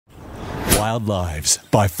Wild Lives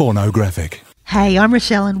by Faunographic. Hey, I'm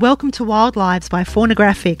Rochelle and welcome to Wild Lives by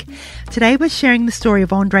Faunographic. Today we're sharing the story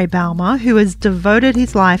of Andre Balmer, who has devoted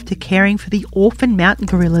his life to caring for the orphan mountain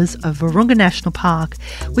gorillas of Virunga National Park,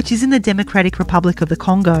 which is in the Democratic Republic of the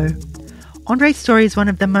Congo. Andre's story is one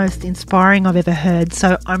of the most inspiring I've ever heard,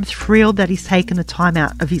 so I'm thrilled that he's taken the time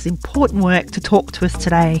out of his important work to talk to us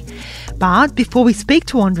today. But before we speak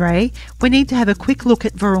to Andre, we need to have a quick look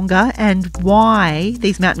at Virunga and why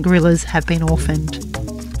these mountain gorillas have been orphaned.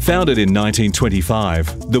 Founded in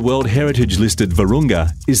 1925, the World Heritage listed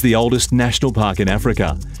Virunga is the oldest national park in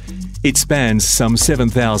Africa. It spans some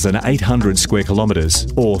 7,800 square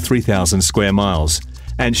kilometres, or 3,000 square miles,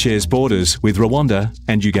 and shares borders with Rwanda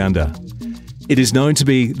and Uganda. It is known to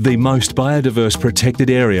be the most biodiverse protected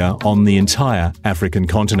area on the entire African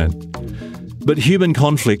continent. But human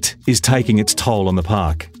conflict is taking its toll on the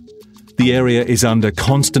park. The area is under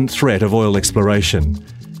constant threat of oil exploration,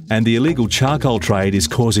 and the illegal charcoal trade is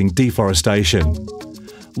causing deforestation.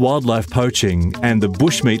 Wildlife poaching and the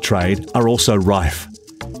bushmeat trade are also rife,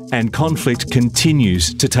 and conflict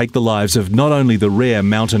continues to take the lives of not only the rare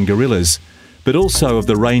mountain gorillas, but also of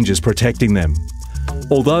the rangers protecting them.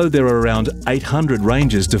 Although there are around 800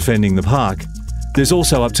 rangers defending the park, there's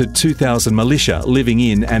also up to 2,000 militia living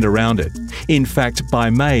in and around it. In fact, by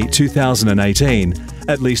May 2018,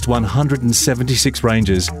 at least 176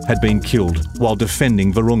 rangers had been killed while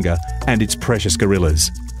defending Virunga and its precious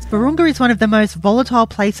gorillas. Virunga is one of the most volatile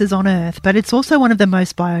places on Earth, but it's also one of the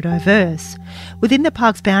most biodiverse. Within the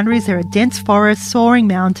park's boundaries there are dense forests, soaring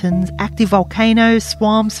mountains, active volcanoes,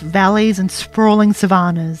 swamps, valleys and sprawling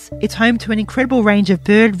savannas. It's home to an incredible range of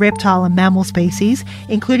bird, reptile and mammal species,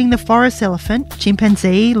 including the forest elephant,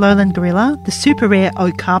 chimpanzee, lowland gorilla, the super rare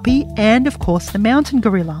okapi and, of course, the mountain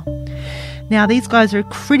gorilla. Now, these guys are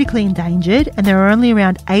critically endangered and there are only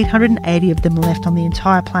around 880 of them left on the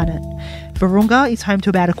entire planet. Virunga is home to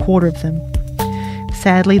about a quarter of them.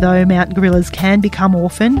 Sadly, though, mountain gorillas can become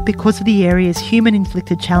orphaned because of the area's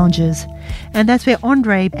human-inflicted challenges. And that's where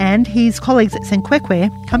Andre and his colleagues at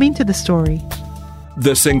Senkwekwe come into the story.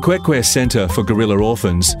 The Senkwekwe Centre for Gorilla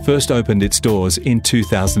Orphans first opened its doors in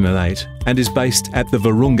 2008 and is based at the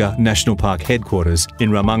Virunga National Park headquarters in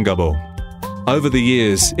Ramangabo. Over the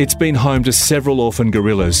years, it's been home to several orphan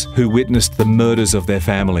gorillas who witnessed the murders of their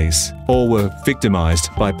families or were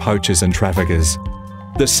victimised by poachers and traffickers.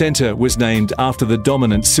 The centre was named after the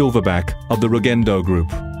dominant silverback of the Rugendo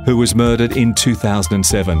group, who was murdered in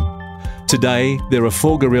 2007. Today, there are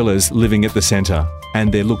 4 gorillas living at the centre,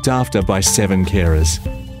 and they're looked after by 7 carers.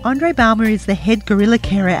 Andre Balmer is the head gorilla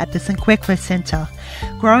carer at the Senkwekwe Centre.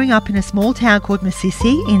 Growing up in a small town called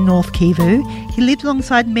Masisi in North Kivu, he lived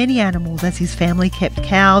alongside many animals as his family kept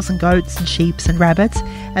cows and goats and sheep and rabbits,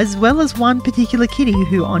 as well as one particular kitty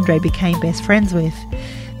who Andre became best friends with.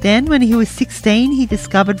 Then, when he was 16, he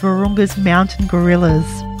discovered Virunga's mountain gorillas.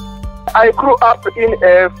 I grew up in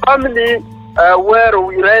a family where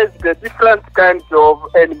we raised different kinds of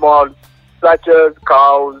animals, such as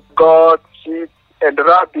cows, goats, sheep, and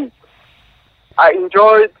rabbits. I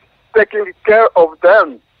enjoyed taking care of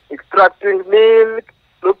them, extracting milk,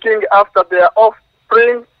 looking after their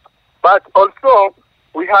offspring, but also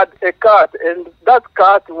we had a cat, and that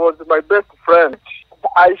cat was my best friend.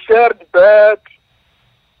 I shared bed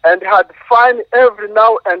and had fun every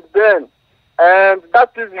now and then, and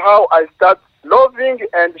that is how I started loving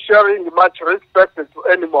and sharing much respect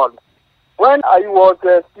to animals. When I was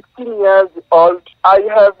 16 years old, I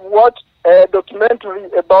have watched a documentary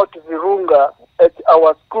about Virunga at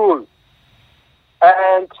our school.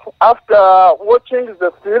 And after watching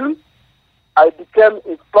the film, I became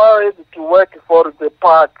inspired to work for the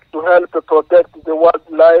park to help protect the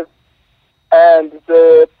wildlife and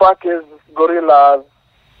the park's gorillas.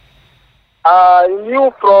 I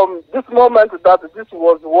knew from this moment that this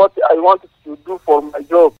was what I wanted to do for my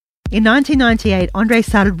job. In 1998, Andre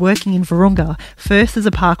started working in Virunga, first as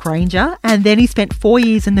a park ranger, and then he spent 4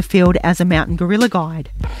 years in the field as a mountain gorilla guide.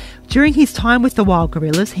 During his time with the wild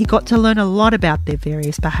gorillas, he got to learn a lot about their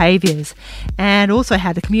various behaviours and also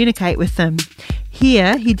how to communicate with them.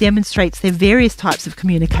 Here, he demonstrates their various types of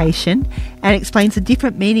communication and explains the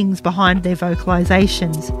different meanings behind their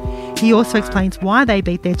vocalisations. He also explains why they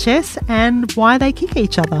beat their chests and why they kick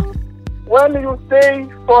each other. When you stay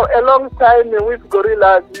for a long time with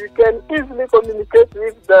gorillas, you can easily communicate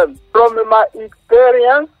with them. From my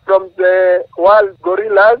experience from the wild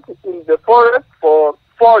gorillas in the forest for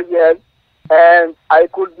 4 years, and I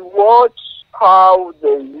could watch how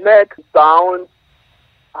they make sounds,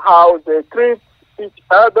 how they treat each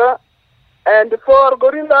other, and for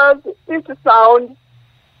gorillas, each sound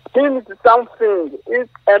means something.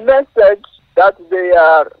 It's a message that they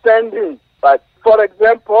are sending. But for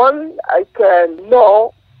example, I can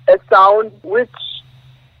know a sound which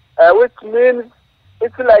means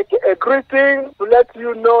it's like a greeting to let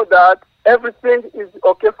you know that everything is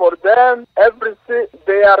okay for them, everything,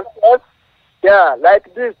 they are safe. Yeah,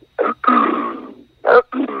 like this.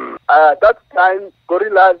 That time,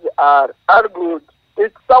 gorillas are good.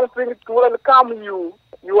 It's something to welcome you.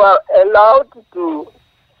 You are allowed to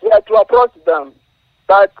approach them.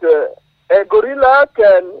 But a gorilla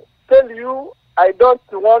can tell you, I don't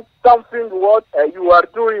want something what you are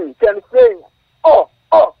doing. Can say, oh.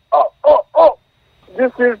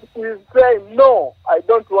 This is saying, no, I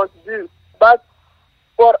don't want this. But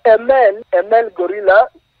for a male gorilla,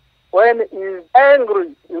 when he is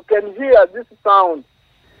angry, you can hear this sound.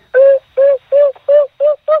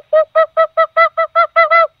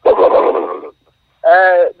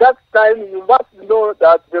 That time you must know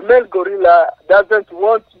that the male gorilla doesn't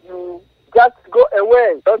want you just go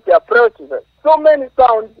away, don't approach them. So many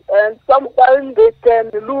sounds, and sometimes they can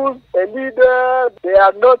lose a leader, they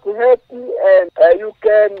are not happy, and you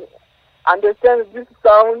can understand this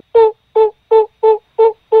sound.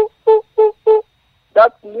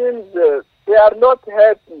 That means they are not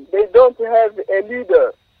happy, they don't have a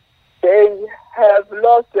leader. They have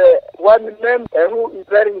lost one member who is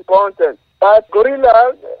very important. But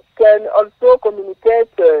gorillas can also communicate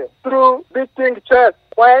through beating chest.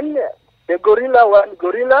 When one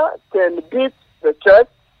gorilla can beat the chest,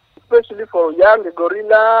 especially for young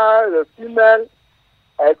gorilla, the female,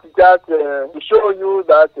 it's just to show you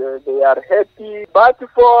that they are happy. But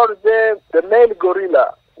for the male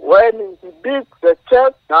gorilla, when he beats the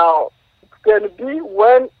chest, now it can be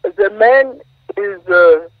when the man is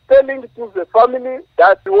telling to the family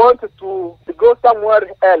that he wants to go somewhere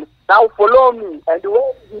else. Now follow me. And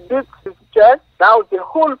when he beats his chest, now the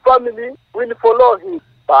whole family will follow him.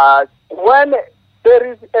 But when there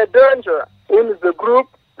is a danger in the group,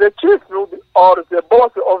 the chief or the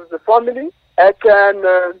boss of the family can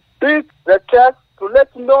beat the chest to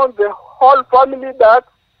let know the whole family that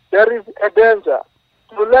there is a danger,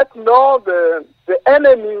 to let know the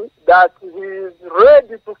enemy that he is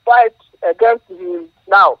ready to fight against him.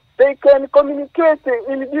 Now, they can communicate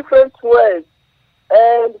in different ways.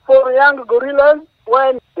 And for young gorillas,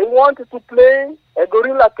 when they want to play, a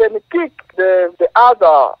gorilla can kick the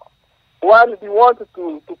other one he wants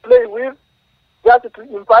to play with, just to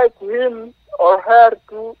invite him or her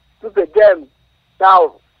to the game.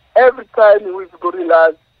 Now, every time with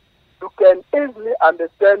gorillas, you can easily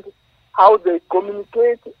understand how they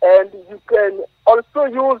communicate, and you can also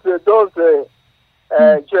use those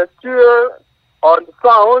gestures or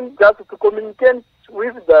sound just to communicate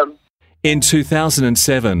with them. In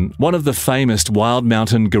 2007, one of the famous wild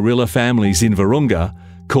mountain gorilla families in Virunga,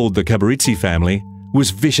 called the Kibirizi family,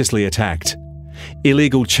 was viciously attacked.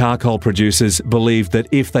 Illegal charcoal producers believed that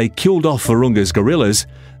if they killed off Virunga's gorillas,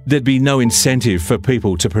 there'd be no incentive for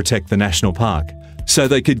people to protect the national park, so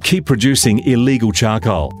they could keep producing illegal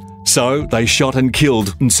charcoal. So they shot and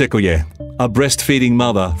killed Nsekoye, a breastfeeding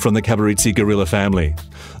mother from the Kibirizi gorilla family.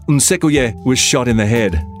 Nsekoye was shot in the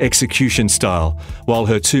head, execution style, while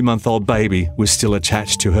her 2-month-old baby was still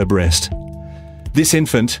attached to her breast. This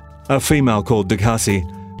infant, a female called Dakasi,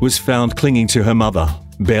 was found clinging to her mother,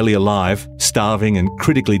 barely alive, starving and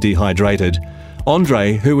critically dehydrated.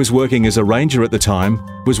 Andre, who was working as a ranger at the time,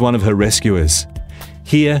 was one of her rescuers.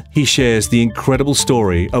 Here he shares the incredible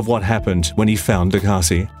story of what happened when he found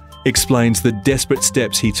Dakasi, explains the desperate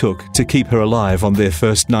steps he took to keep her alive on their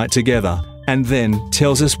first night together, and then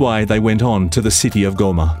tells us why they went on to the city of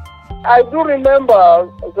Goma. I do remember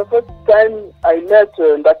the first time I met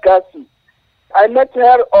Dakasi. I met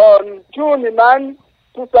her on June 9,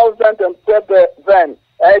 2007.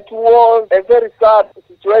 It was a very sad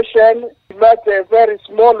situation. We met a very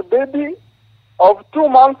small baby of 2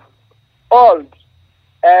 months old,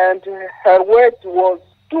 and her weight was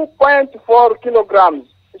 2.4 kilograms.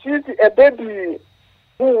 She's a baby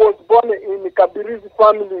who was born in the Kibirizi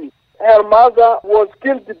family. Her mother was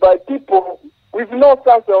killed by people with no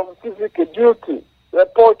sense of civic duty, the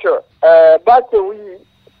poacher. But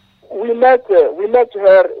we met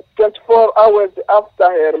her 24 hours after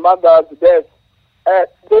her mother's death.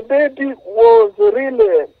 The baby was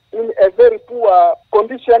really in a very poor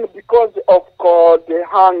condition because of cold,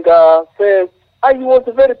 hunger, thirst. He was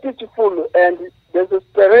very pitiful and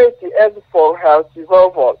desperate as for her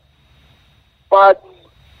survival. But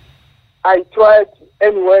I tried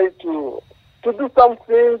anyway to do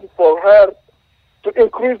something for her to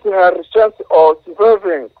increase her chance of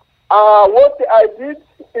surviving. What I did,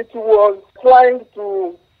 it was trying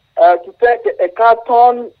to take a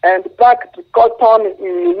carton and pack the cotton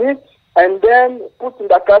in it and then put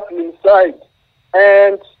Ndakasi inside.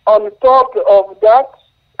 And on top of that,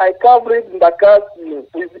 I covered Ndakasi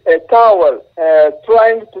with a towel,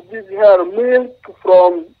 trying to give her milk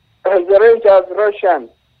from the ranger's ration.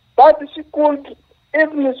 But she could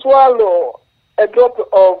even swallow a drop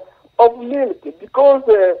of milk because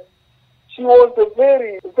she was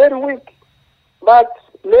very, very weak. But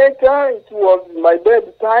later it was my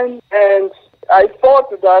bedtime, and I thought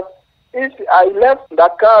that if I left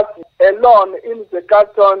Ndakasi alone in the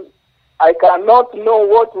carton, I cannot know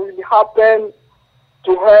what will happen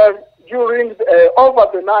to her during over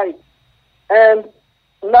the night. And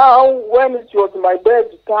now, when it was my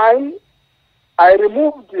bedtime, I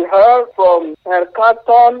removed her from her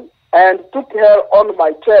carton and took her on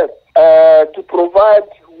my chest to provide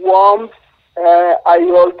warmth. I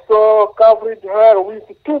also covered her with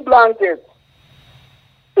 2 blankets.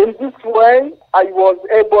 In this way, I was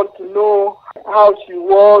able to know how she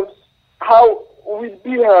was, how will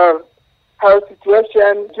be her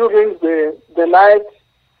situation during the night.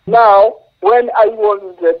 Now, when I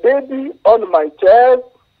was a baby on my chest,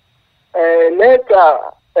 later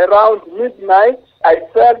around midnight, I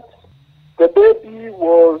felt the baby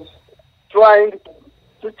was trying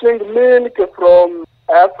to drink milk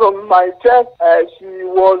from my chest. She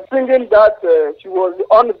was thinking that she was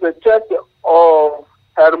on the chest of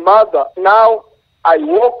her mother. Now, I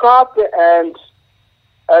woke up and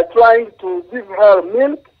trying to give her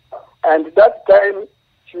milk, and that time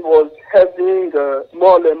she was having a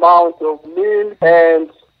small amount of milk, and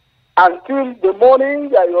until the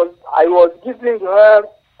morning I was giving her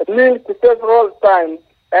milk several times.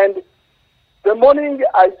 And the morning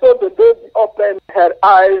I saw the baby open her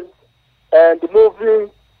eyes and moving.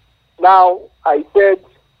 Now I said,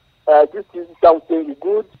 this is something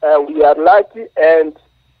good, we are lucky. And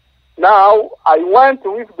now I went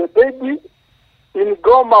with the baby in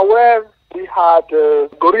Goma, where we had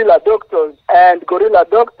gorilla doctors, and gorilla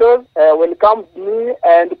doctors welcomed me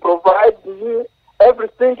and provided me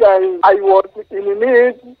everything I was in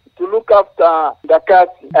need to look after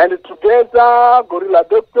Ndakasi. And together, gorilla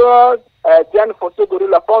doctors, Jan Fosse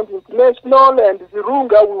Gorilla Fund International, and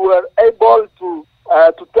Virunga, we were able to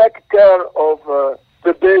take care of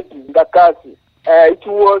the baby, Ndakasi. It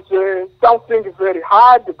was something very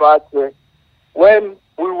hard, but when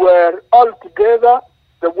we were all together,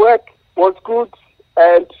 the work was good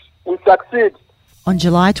and we succeed. On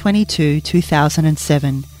July 22,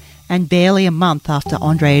 2007, and barely a month after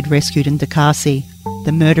Andre had rescued Ndakasi,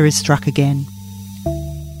 the murderers struck again.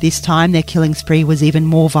 This time their killing spree was even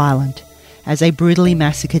more violent, as they brutally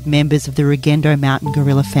massacred members of the Rugendo mountain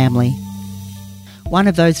gorilla family. One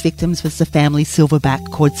of those victims was the family's silverback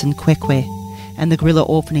Cordson Kwekwe, and the gorilla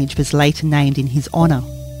orphanage was later named in his honour.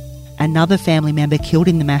 Another family member killed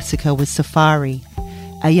in the massacre was Safari,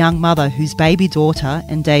 a young mother whose baby daughter,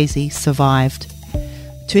 Ndazi, survived.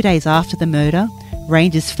 2 days after the murder,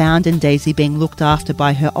 rangers found Ndazi being looked after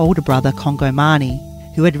by her older brother, Kongomani,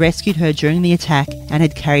 who had rescued her during the attack and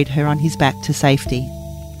had carried her on his back to safety.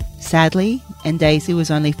 Sadly, Ndazi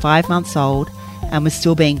was only 5 months old and was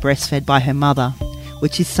still being breastfed by her mother,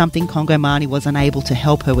 which is something Kongomani was unable to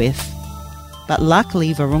help her with. But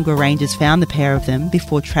luckily, Virunga rangers found the pair of them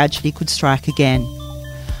before tragedy could strike again.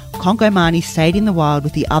 Kongomani stayed in the wild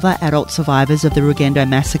with the other adult survivors of the Rugendo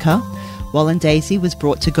massacre, while Ndazi was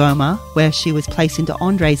brought to Goma, where she was placed into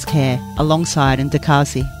Andre's care alongside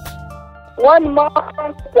Ndakasi. 1 month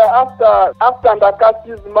after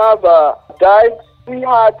Ndakasi's mother died, we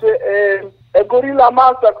had a gorilla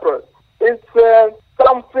massacre. It's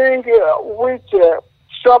something which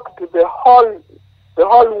shocked the whole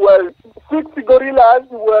world. 6 gorillas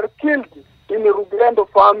were killed in the Rugendo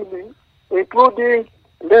family, including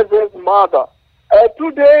Ndeze's mother.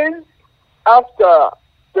 2 days after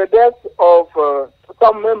the death of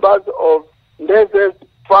some members of Ndeze's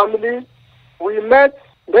family, we met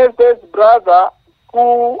Ndeze's brother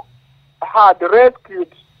who had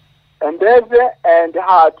rescued Ndeze and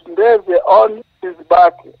had Ndeze on his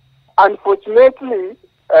back. Unfortunately,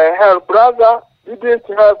 her brother didn't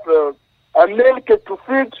have milk to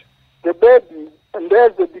feed the baby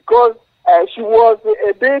Ndeze because she was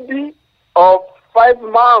a baby of 5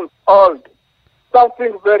 months old.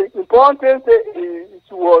 Something very important it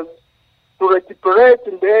was to recuperate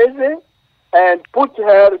Ndeze and put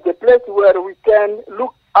her in the place where we can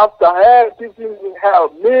look after her, giving her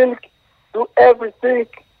milk, do everything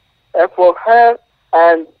for her,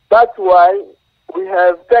 and that's why we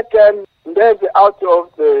have taken Ndeze out of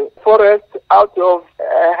the forest, out of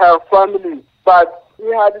her family. But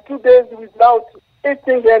we had 2 days without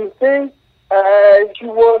eating anything. She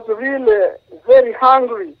was really very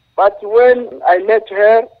hungry. But when I met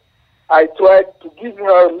her, I tried to give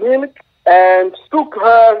her milk and took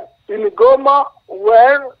her in Goma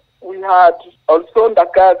where we had also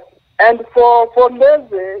Ndakasi. And for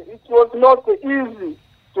Ndeze, it was not easy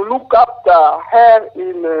to look after her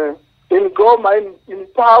in Goma, in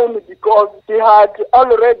town, because she had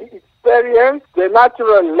already experienced the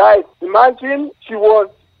natural life. Imagine she was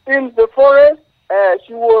in the forest,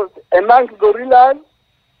 she was among gorillas,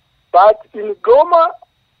 but in Goma,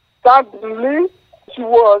 suddenly she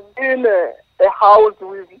was in a house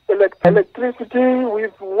with electricity,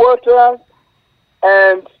 with water,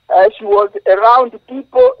 and she was around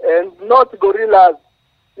people and not gorillas.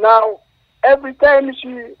 Now, every time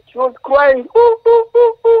she was crying, ooh, ooh,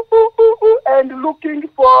 ooh, ooh, ooh, ooh, ooh, and looking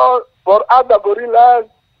for other gorillas.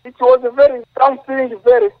 It was something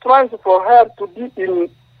very strange for her to be in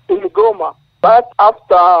Goma. But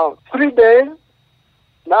after 3 days,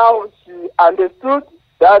 now she understood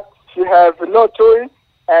that she has no choice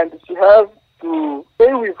and she has to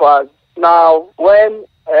stay with us. Now, when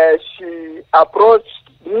she approached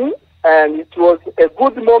me, and it was a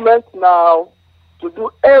good moment now to do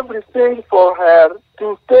everything for her,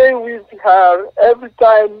 to stay with her every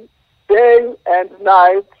time, day and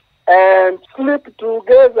night, and sleep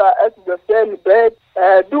together at the same bed,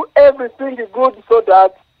 do everything good so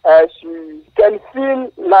that she can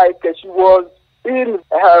feel like she was in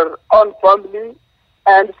her own family.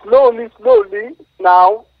 And slowly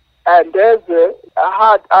now, and there's a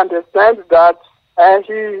hard understand that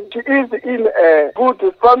she is in a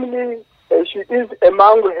good family. She is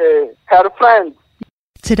among her friends.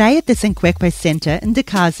 Today at the Nkwekwe Centre,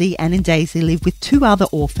 Ndakazi and Ndeze live with 2 other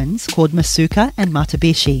orphans called Masuka and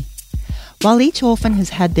Matabishi. While each orphan has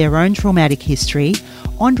had their own traumatic history,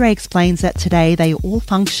 Andre explains that today they all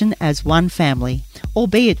function as one family,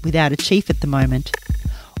 albeit without a chief at the moment.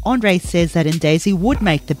 Andre says that Ndeze would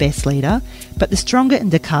make the best leader, but the stronger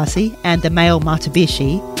Ndakazi and the male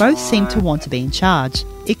Matabishi both seem to want to be in charge.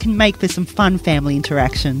 It can make for some fun family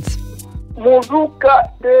interactions. Muzuka,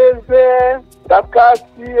 Ndeze,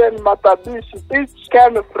 Ndakazi and Matabishi each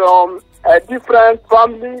came from a different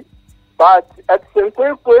family, but at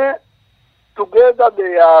Nkwekwe, together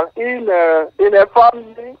they are in a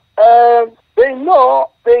family, and they know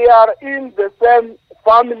they are in the same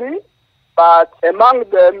family. But among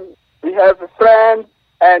them, we have friends,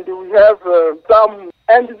 and we have some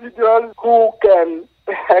individuals who can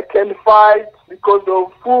fight because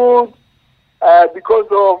of food, because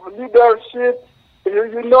of leadership.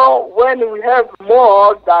 You know, when we have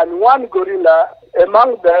more than one gorilla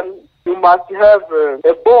among them, you must have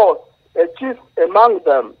a boss, a chief among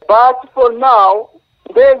them. But for now,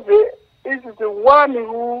 Ndeze is the one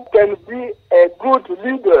who can be a good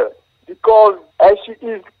leader, because she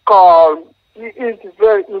is calm, she is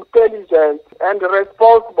very intelligent and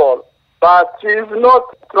responsible, but she is not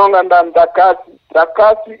stronger than Ndakazi.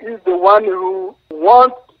 Ndakazi is the one who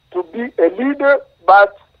wants to be a leader,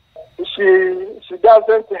 but she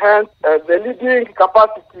doesn't have the leading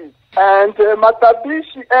capacity. And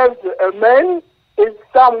Matabishi as a man is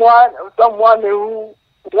someone who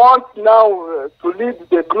wants now to lead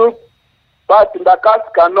the group, but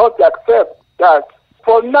Ndakazi cannot accept that.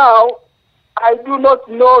 For now, I do not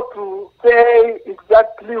know to say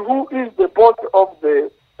exactly who is the boss of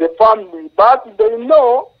the family, but they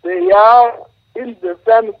know they are in the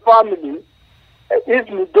same family,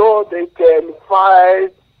 even though they can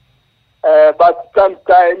fight, but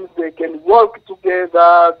sometimes they can work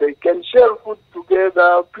together, they can share food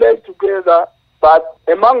together, play together, but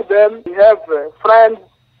among them we have friends,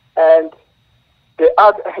 and the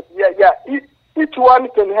other, each one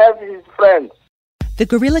can have his friends. The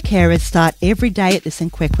gorilla carers start every day at the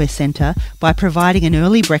Nkwekwe Centre by providing an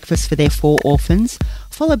early breakfast for their 4 orphans,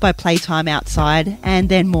 followed by playtime outside and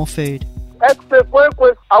then more food. At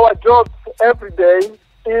Nkwekwe, our job every day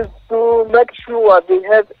is to make sure they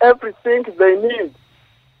have everything they need,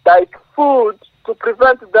 like food to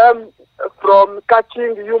prevent them from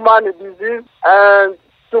catching human disease and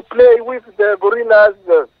to play with the gorillas.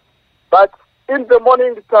 But in the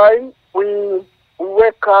morning time, we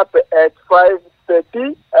wake up at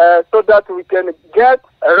 5:30 so that we can get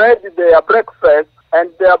ready their breakfast,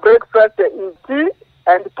 and their breakfast is tea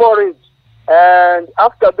and porridge. And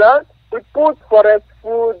after that, we put forest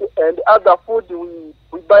food and other food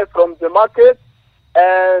we buy from the market.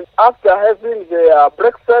 And after having their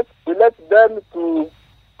breakfast, we let them to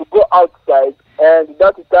go outside. And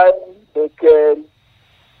that time they can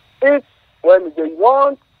eat when they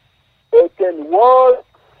want, they can walk,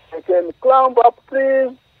 they can climb up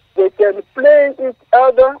trees, they can play each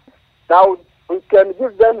other. Now, We can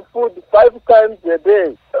give them food 5 times a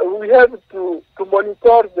day. We have to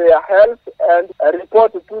monitor their health and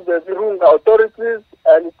report to the Virunga authorities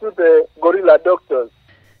and to the gorilla doctors.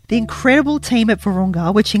 The incredible team at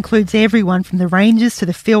Virunga, which includes everyone from the rangers to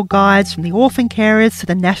the field guides, from the orphan carers to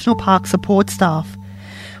the National Park support staff.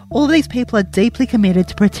 All of these people are deeply committed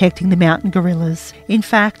to protecting the mountain gorillas. In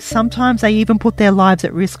fact, sometimes they even put their lives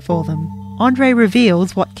at risk for them. Andre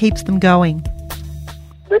reveals what keeps them going.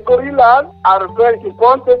 The gorillas are very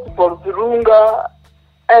important for Virunga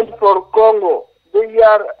and for Congo. They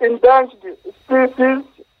are endangered species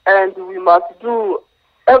and we must do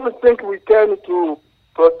everything we can to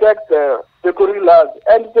protect the gorillas.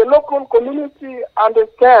 And the local community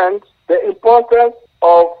understands the importance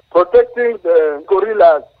of protecting the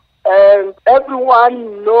gorillas. And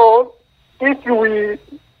everyone knows if we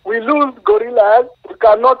lose gorillas, we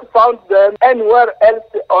cannot find them anywhere else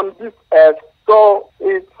on this earth. So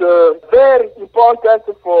it's very important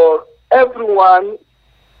for everyone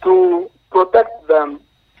to protect them.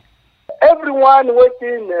 Everyone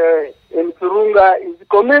working in Virunga is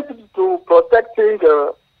committed to protecting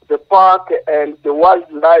the park and the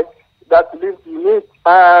wildlife that lives in it.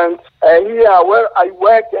 And here where I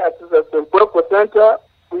work at the Sempoko Center,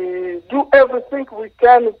 we do everything we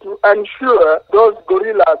can to ensure those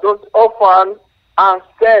gorillas, those orphans, are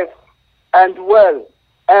safe and well.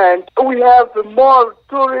 And we have more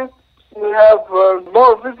tourists, we have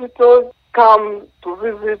more visitors come to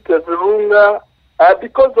visit Virunga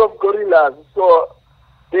because of gorillas. So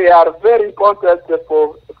they are very important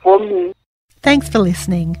for me. Thanks for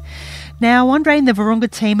listening. Now, Andre and the Virunga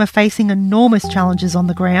team are facing enormous challenges on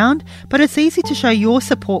the ground, but it's easy to show your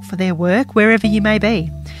support for their work wherever you may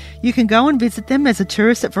be. You can go and visit them as a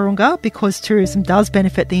tourist at Virunga because tourism does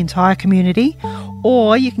benefit the entire community,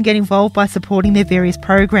 or you can get involved by supporting their various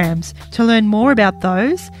programs. To learn more about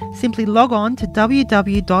those, simply log on to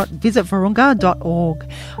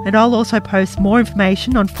www.visitvirunga.org, and I'll also post more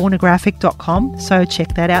information on faunographic.com, so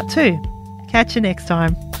check that out too. Catch you next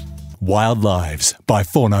time. Wild Lives by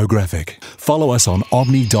Faunographic. Follow us on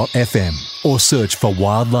omni.fm or search for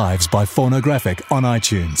Wild Lives by Faunographic on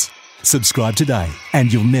iTunes. Subscribe today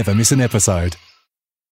and you'll never miss an episode.